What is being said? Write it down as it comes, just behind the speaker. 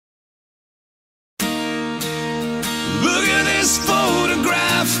Look at this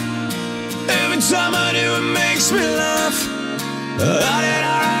photograph. Every time I do it makes me laugh. How did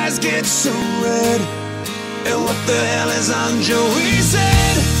our eyes get so red? And what the hell is on Joey's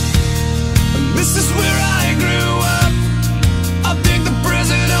head? This is where I grew up. I think the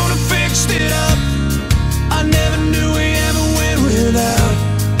president fixed it up. I never knew we ever went without.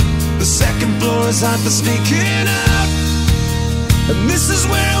 The second floor is hot for sneaking out. And this is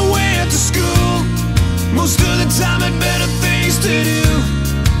where I went to school. Most of the time had better things to do.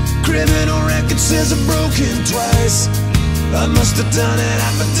 Criminal record says I've broken twice. I must have done it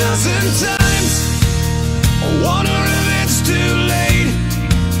half a dozen times. I wonder if it's too late.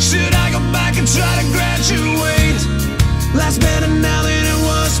 Should I go back and try to graduate? Life's better now than it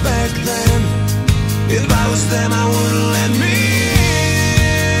was back then. If I was them, I wouldn't let me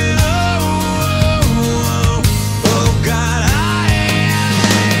in. Oh God,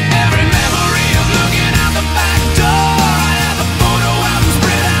 every memory of looking out the back door. I have a photo album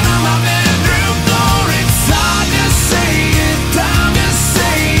spread out on my bedroom floor. It's hard to say it, time to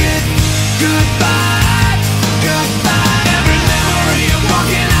say it. Goodbye, goodbye. Every memory of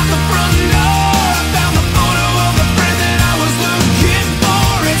walking out the front door. I found the photo of the friend that I was looking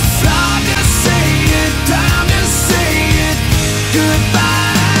for. It's hard to say it, time to say it.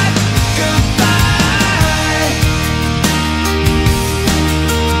 Goodbye, goodbye.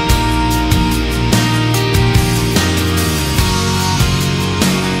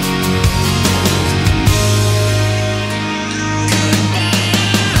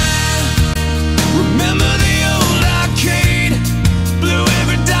 Remember the old arcade? Blew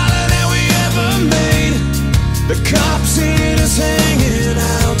every dollar that we ever made. The cops seen us hanging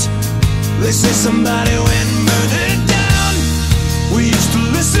out. They say somebody went and burned it down. We used to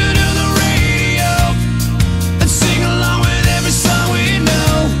listen to the radio and sing along with every song we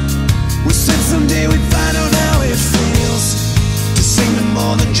know. We said someday we'd find out how it feels to sing to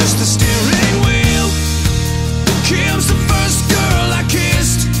more than just a steering wheel. Kim's the first girl I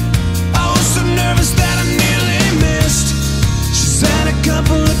kissed. I was so nervous that I nearly missed. She's had a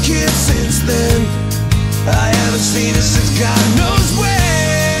couple of kids since then. I haven't seen her since God knows when.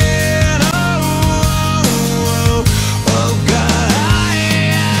 Oh God,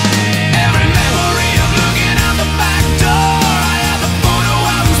 every memory of looking out the back door. I have a photo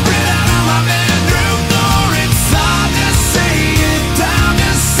album spread out on my bedroom floor. It's hard to say it, time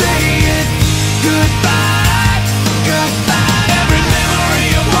to say it. Goodbye, goodbye. Every memory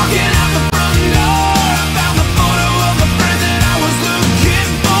of walking out the front door. I found the photo of a friend that I was looking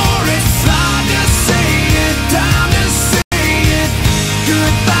for. It's hard to say it, time to say it.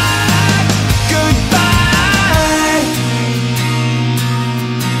 Goodbye, goodbye.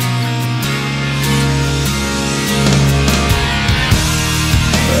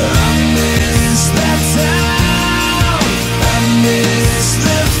 I miss that town. I miss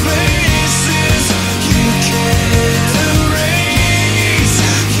the faces. You can't erase,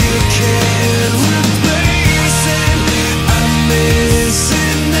 you can't replace it. I miss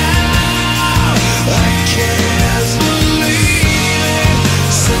it now. I can't believe it.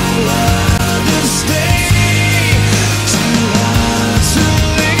 So hard to stay, too hard to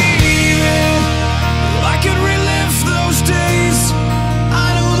leave it. I could relive those days. I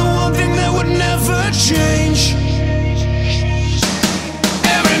know the one thing that would never change.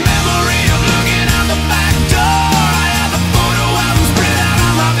 Every memory of looking out the back door. I have a photo album spread out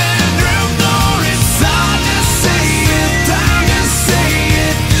on my bedroom floor. It's hard to say it, time to say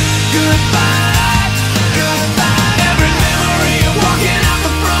it. Goodbye, goodbye. Every memory of walking out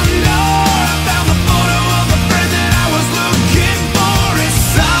the front door. I found the photo of a friend that I was looking for.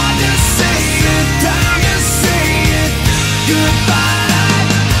 It's hard to say it, time to say it. Goodbye,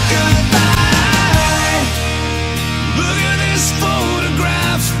 goodbye. Look at this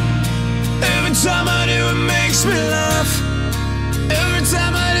photograph. Every time I do it makes me laugh. Every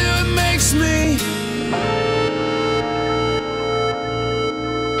time I do it makes me.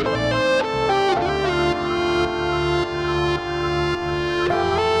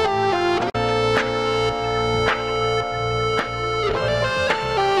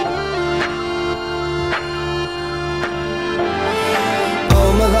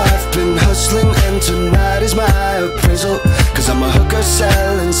 All my life been hustling and tonight is my appraisal. Cause I'm a hooker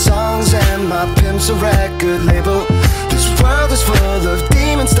selling songs and my pimp's a record label. This world is full of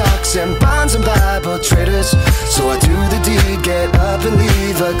demon stocks and bonds and Bible traders. So I do the deed, get up and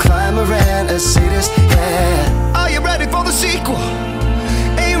leave a climber and a sadist, yeah. Are you ready for the sequel?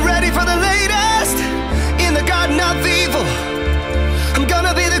 Ain't you ready for the latest? In the garden of evil, I'm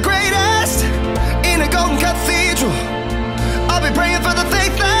gonna be the greatest. In a golden cathedral, I'll be praying for the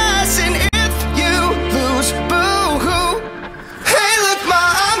faithless. And if you lose, boo-hoo,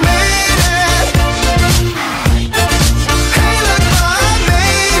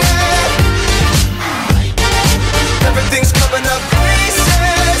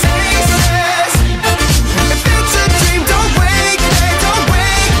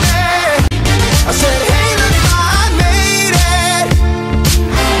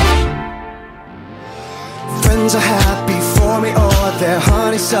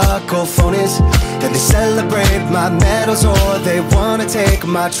 honeysuckle phonies. Then they celebrate my medals or they wanna take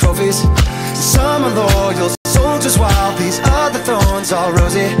my trophies. Some are loyal soldiers while these other thorns are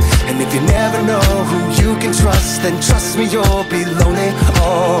rosy. And if you never know who you can trust, then trust me, you'll be lonely.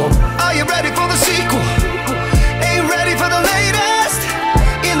 Oh, are you ready for the sequel? Ain't ready for the latest?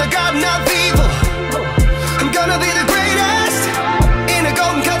 In the garden of evil, I'm gonna be the greatest. In a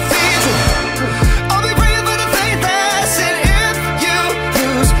golden cathedral, I'll be praying for the faithless. And if you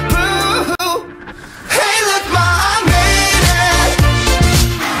lose, boo. Hey, look, ma, I made it.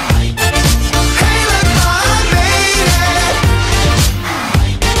 Hey, look, ma, I made it.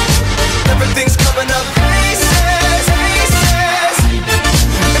 Everything's coming up aces, aces.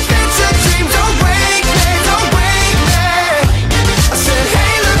 If it's a dream, don't wake me, don't wake me. I said,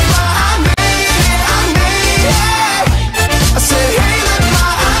 hey, look, ma, I made it, I made it. I said, hey, look, ma,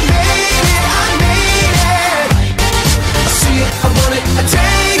 I made it, I made it. I see it, I want it, I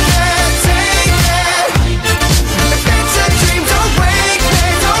take it, take it. If it's a dream, don't wake me,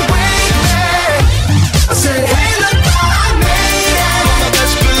 don't wake me. I said, hey, look, ma, I made it. Mama,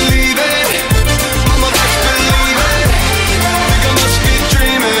 best believe it. Mama, best believe it. Think I must be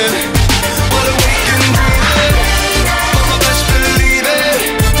dreaming, but awake and breathing. Mama, best believe it.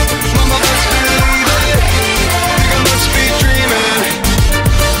 Mama, best believe it. Think I must be dreaming.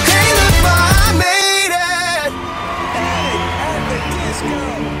 Hey, look, ma, I made it. Hey, at the disco.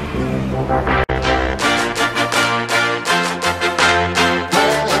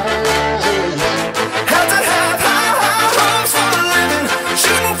 Had to have high hopes for a living,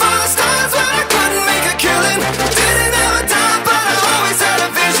 shooting for the stars when I couldn't make a killing. Didn't have a dime, but I always had a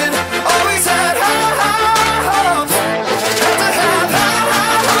vision, always had high hopes. Had to have high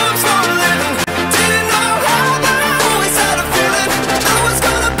hopes for a living, didn't know how, but I always had a feeling I was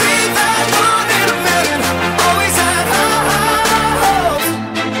gonna be that one in a million. Always had high hopes.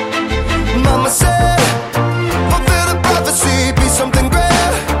 Mama said, fulfill the prophecy, be something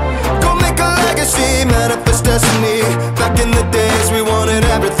great. Go make a legacy, manifest destiny. Back in the days we wanted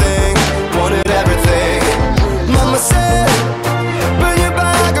everything, wanted everything. Mama said, burn your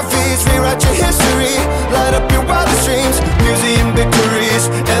biographies, rewrite your history, light up your wildest dreams, museum victories.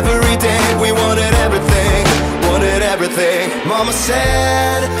 Every day we wanted everything, wanted everything. Mama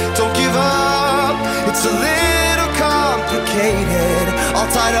said, don't give up, it's a little complicated, all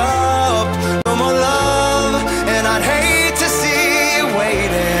tied up, no more love, and I'd hate to see you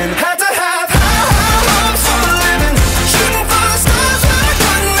waiting. Had to have high hopes for a living, shooting for the stars when I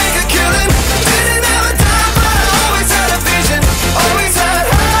couldn't make a killing. Didn't have a dime, but I always had a vision, always had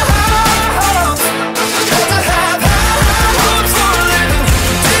high hopes. Had to have high hopes for a living,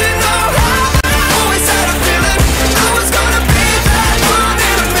 didn't know how, but I always had a feeling I was gonna be that one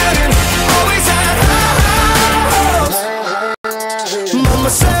in a million. Always had high hopes. Mama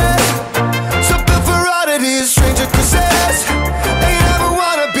said, so built for oddities, stranger causes. Ain't ever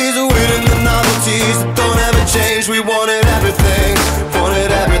wannabes, we're in the novelties that don't ever change. We want it